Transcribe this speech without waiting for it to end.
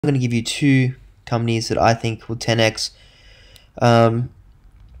going to give you two companies that I think will 10x over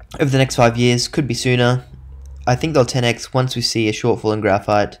the next 5 years. Could be sooner. I think they'll 10x once we see a shortfall in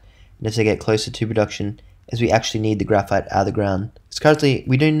graphite and as they get closer to production, as we actually need the graphite out of the ground. Because currently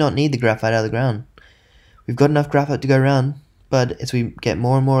we do not need the graphite out of the ground. We've got enough graphite to go around, but as we get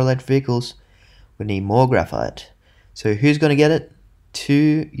more and more electric vehicles, we need more graphite. So who's going to get it?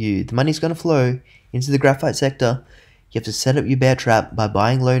 To you. The money's going to flow into the graphite sector. You have to set up your bear trap by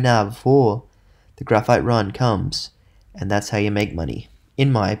buying low now before the graphite run comes, and that's how you make money, in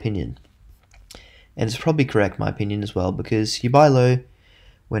my opinion. And it's probably correct, my opinion, as well, because you buy low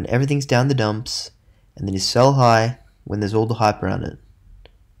when everything's down the dumps, and then you sell high when there's all the hype around it.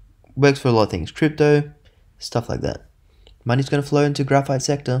 Works for a lot of things, crypto, stuff like that. Money's going to flow into the graphite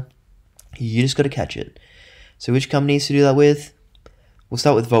sector. You just got to catch it. So which companies to do that with? We'll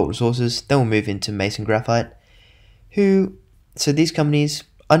start with Volt Resources, then we'll move into Mason Graphite. So these companies,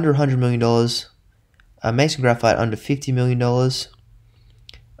 under $100 million, Mason Graphite under $50 million.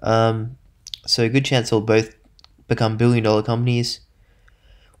 So a good chance they'll both become billion-dollar companies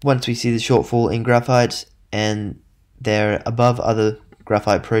once we see the shortfall in graphite and they're above other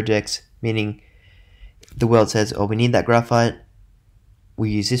graphite projects, meaning the world says, oh, we need that graphite, we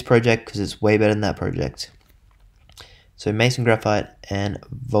use this project because it's way better than that project. So Mason Graphite and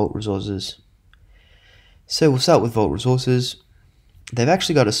Volt Resources. So we'll start with Volt Resources. They've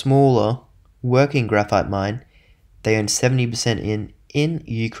actually got a smaller working graphite mine. They own 70% in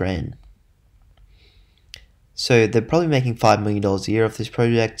Ukraine. So they're probably making $5 million a year off this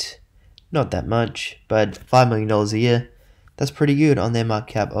project. Not that much, but $5 million a year, that's pretty good on their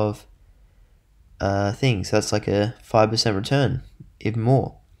market cap of things. So that's like a 5% return, even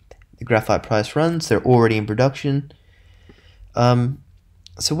more. The graphite price runs, they're already in production. So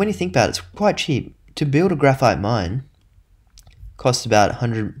when you think about it, it's quite cheap. To build a graphite mine costs about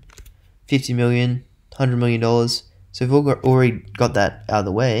 $150 million, $100 million. So we've already got that out of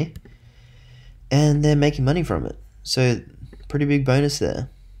the way, and they're making money from it. So pretty big bonus there.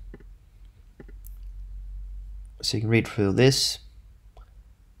 So you can read through this.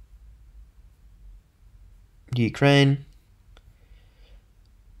 Ukraine.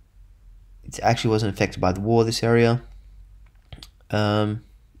 It actually wasn't affected by the war, this area.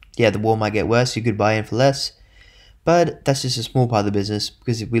 Yeah, the war might get worse, you could buy in for less, but that's just a small part of the business,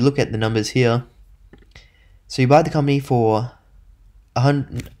 because if we look at the numbers here, so you buy the company for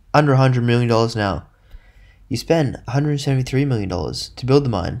under $100 million now, you spend $173 million to build the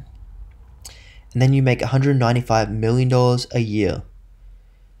mine, and then you make $195 million a year.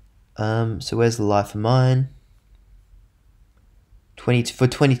 So where's the life of mine? For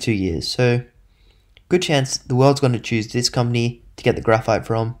 22 years, so good chance the world's going to choose this company to get the graphite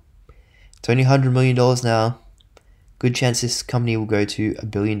from. It's only $100 million now. Good chance this company will go to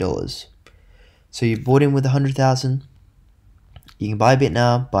 $1 billion. So you bought in with $100,000. You can buy a bit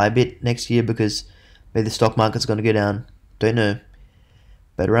now, buy a bit next year, because maybe the stock market's going to go down. Don't know.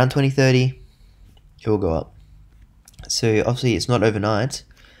 But around 2030, it will go up. So obviously it's not overnight.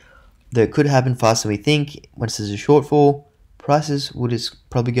 Though it could happen faster than we think. Once there's a shortfall, prices will just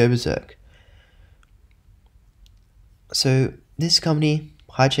probably go berserk. So this company,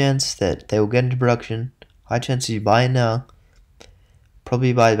 high chance that they will get into production. High chance you buy in now.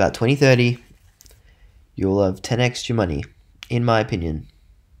 Probably by about 2030, you'll have 10x your money, in my opinion.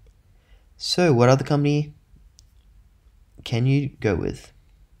 So what other company can you go with?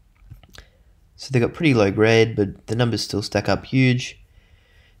 So they got pretty low grade, but the numbers still stack up huge.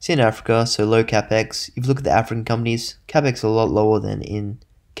 It's in Africa, so low capex. If you look at the African companies, capex is a lot lower than in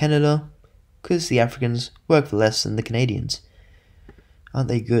Canada, because the Africans work for less than the Canadians. Aren't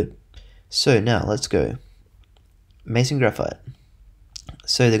they good? So now let's go. Mason Graphite.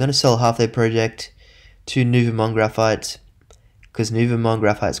 So they're going to sell half their project to 200million Graphite, because 200million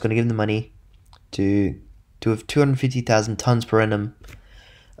Graphite is going to give them the money to do a 250,000 tons per annum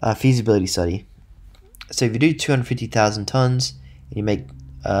feasibility study. So if you do 250,000 tons and you make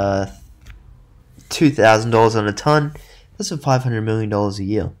 $2,000 on a ton, that's $500 million a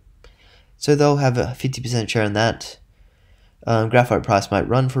year. So they'll have a 50% share in that. Graphite price might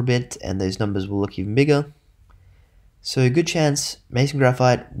run for a bit, and those numbers will look even bigger. So a good chance Mason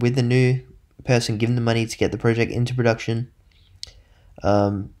Graphite, with the new person giving the money to get the project into production.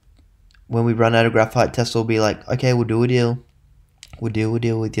 When we run out of graphite, Tesla will be like, okay, we'll do a deal. We'll deal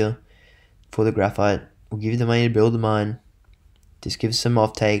with you for the graphite. We'll give you the money to build the mine. Just give us some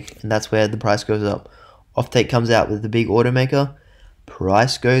offtake, and that's where the price goes up. Offtake comes out with the big automaker,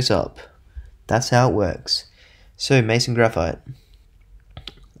 price goes up. That's how it works. So Mason Graphite.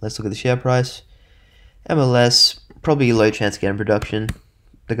 Let's look at the share price. MLS, probably a low chance to get in production.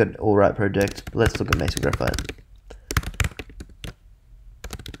 they got an alright project. But let's look at Mason Graphite.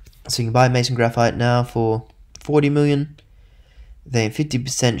 So you can buy Mason Graphite now for 40 million. They have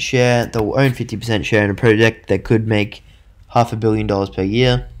 50% share. They'll own 50% share in a project that could make $500 million per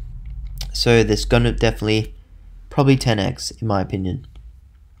year. So there's gonna definitely probably 10x in my opinion.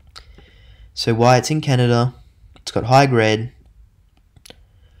 So why it's in Canada, it's got high grade,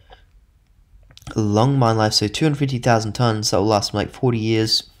 a long mine life, so 250,000 tons that will last like 40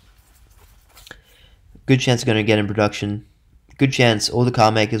 years. Good chance they're going to get in production. Good chance all the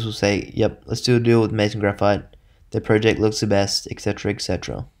car makers will say, yep, let's do a deal with Mason Graphite. Their project looks the best, etc,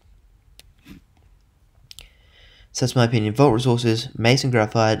 etc. So that's my opinion. Vault Resources, Mason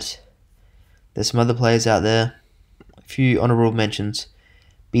Graphite. There's some other players out there. A few honorable mentions.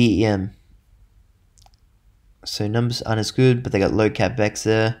 BEM. So numbers aren't as good, but they got low CapEx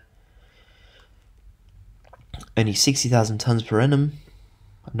there. Only 60,000 tons per annum.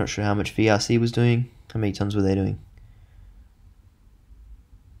 I'm not sure how much VRC was doing. How many tons were they doing?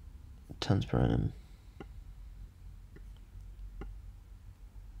 Tons per annum.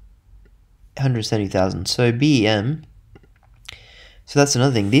 170,000. So BEM. So that's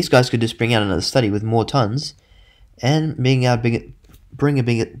another thing. These guys could just bring out another study with more tons and being able to bring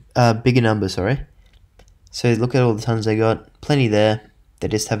a bigger number. Sorry. So look at all the tons they got. Plenty there. They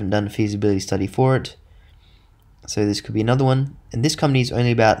just haven't done a feasibility study for it. So this could be another one. And this company is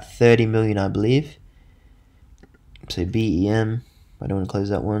only about 30 million, I believe. So BEM. I don't want to close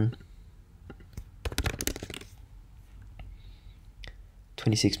that one.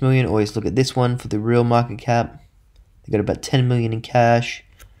 26 million. Always look at this one for the real market cap. They got about 10 million in cash.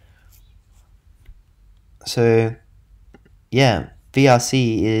 So yeah,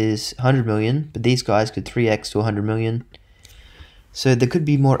 VRC is 100 million, but these guys could 3x to 100 million. So there could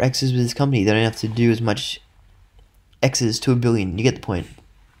be more X's with this company. They don't have to do as much X's to a billion. You get the point.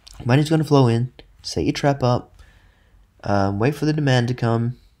 Money's going to flow in. Set your trap up. Wait for the demand to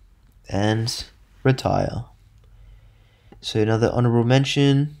come. And retire. So another honorable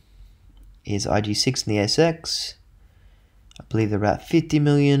mention is IG6 in the ASX. I believe they're about 50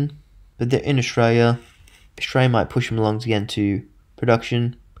 million. But they're in Australia. Australia might push them along to get into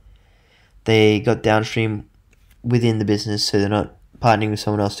production. They got downstream within the business, so they're not partnering with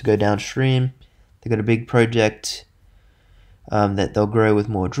someone else to go downstream. They got a big project that they'll grow with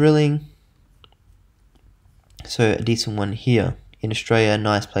more drilling. So a decent one here in Australia,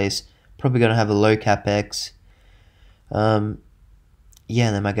 nice place. Probably going to have a low capex.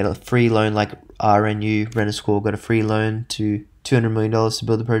 Yeah, they might get a free loan like RNU, Renascore got a free loan to $200 million to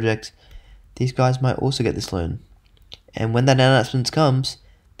build the project. These guys might also get this loan. And when that announcement comes,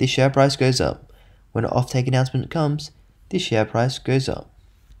 this share price goes up. When an offtake announcement comes, this share price goes up.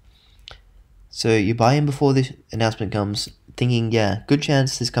 So you buy in before this announcement comes, thinking, yeah, good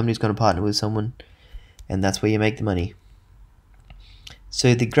chance this company's going to partner with someone, and that's where you make the money.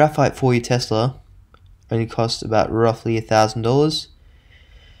 So the graphite for your Tesla only costs about roughly $1,000.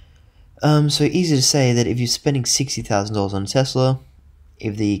 So easy to say that if you're spending $60,000 on a Tesla,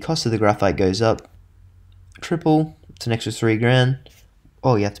 if the cost of the graphite goes up triple, it's an extra $3,000.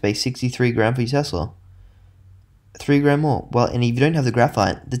 Oh, you have to pay $63,000 for your Tesla. $3,000 more. Well, and if you don't have the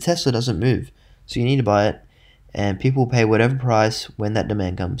graphite, the Tesla doesn't move. So you need to buy it, and people will pay whatever price when that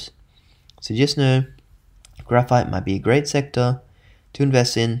demand comes. So just know, graphite might be a great sector to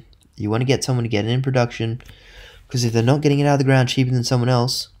invest in. You want to get someone to get it in production, because if they're not getting it out of the ground cheaper than someone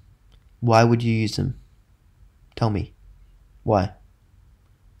else, why would you use them? Tell me. Why?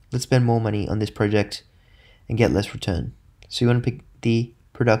 Let's spend more money on this project and get less return. So you want to pick the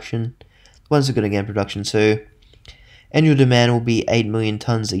production, the ones that are going to get in production. So annual demand will be 8 million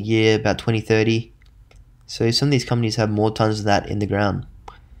tons a year, about 2030. So some of these companies have more tons of that in the ground.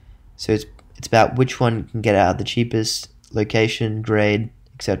 So it's about which one can get out the cheapest, location, grade,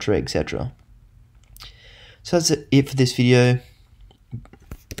 etc, etc. So that's it for this video.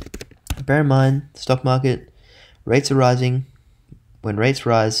 Bear in mind, stock market, rates are rising. When rates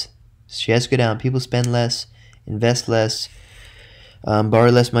rise, shares go down, people spend less, invest less,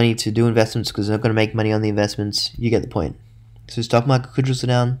 borrow less money to do investments because they're not going to make money on the investments. You get the point. So stock market could drizzle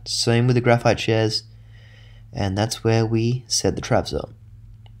down, same with the graphite shares, and that's where we set the traps up.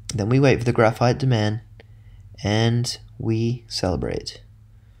 Then we wait for the graphite demand, and we celebrate.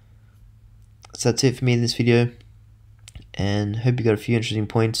 So that's it for me in this video, and hope you got a few interesting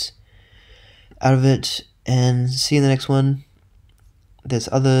points out of it, and see you in the next one. There's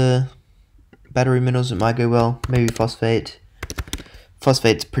other battery minerals that might go well, maybe phosphate.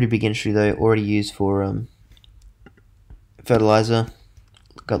 Phosphate's a pretty big industry though, already used for fertilizer.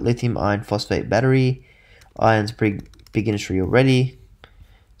 Got lithium iron phosphate battery. Iron's a pretty big industry already.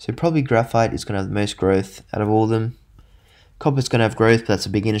 So probably graphite is going to have the most growth out of all of them. Copper's going to have growth, but that's a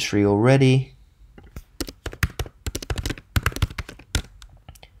big industry already.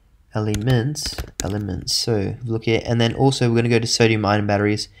 Elements. So look here, and then also we're going to go to sodium ion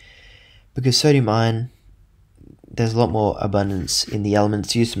batteries, because sodium ion, there's a lot more abundance in the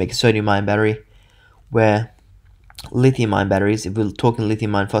elements used to make a sodium ion battery, where lithium ion batteries, if we're talking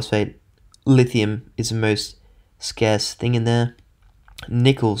lithium ion phosphate, lithium is the most scarce thing in there.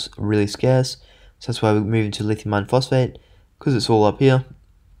 Nickel's really scarce, so that's why we're moving to lithium ion phosphate, because it's all up here.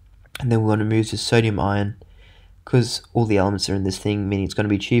 And then we want to move to sodium ion, because all the elements are in this thing, meaning it's going to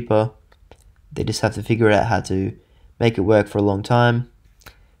be cheaper. They just have to figure out how to make it work for a long time.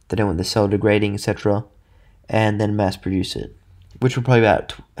 They don't want the cell degrading, etc. And then mass produce it, which will probably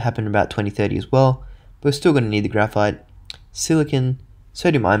happen about 2030 as well. But we're still going to need the graphite. Silicon,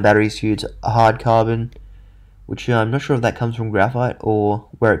 sodium ion batteries use a hard carbon, which I'm not sure if that comes from graphite or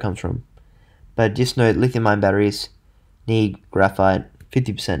where it comes from. But just know lithium ion batteries need graphite,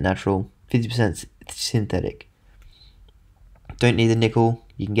 50% natural, 50% synthetic. Don't need the nickel,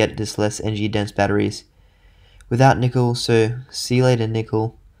 you can get just less energy dense batteries without nickel, so see you later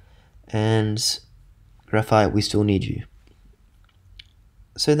nickel. And graphite, we still need you.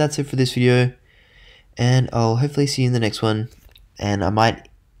 So that's it for this video, and I'll hopefully see you in the next one. And I might,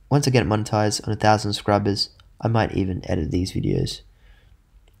 once I get it monetized on 1,000 subscribers, I might even edit these videos.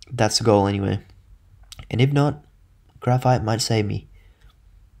 That's the goal anyway. And if not, graphite might save me.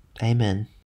 Amen.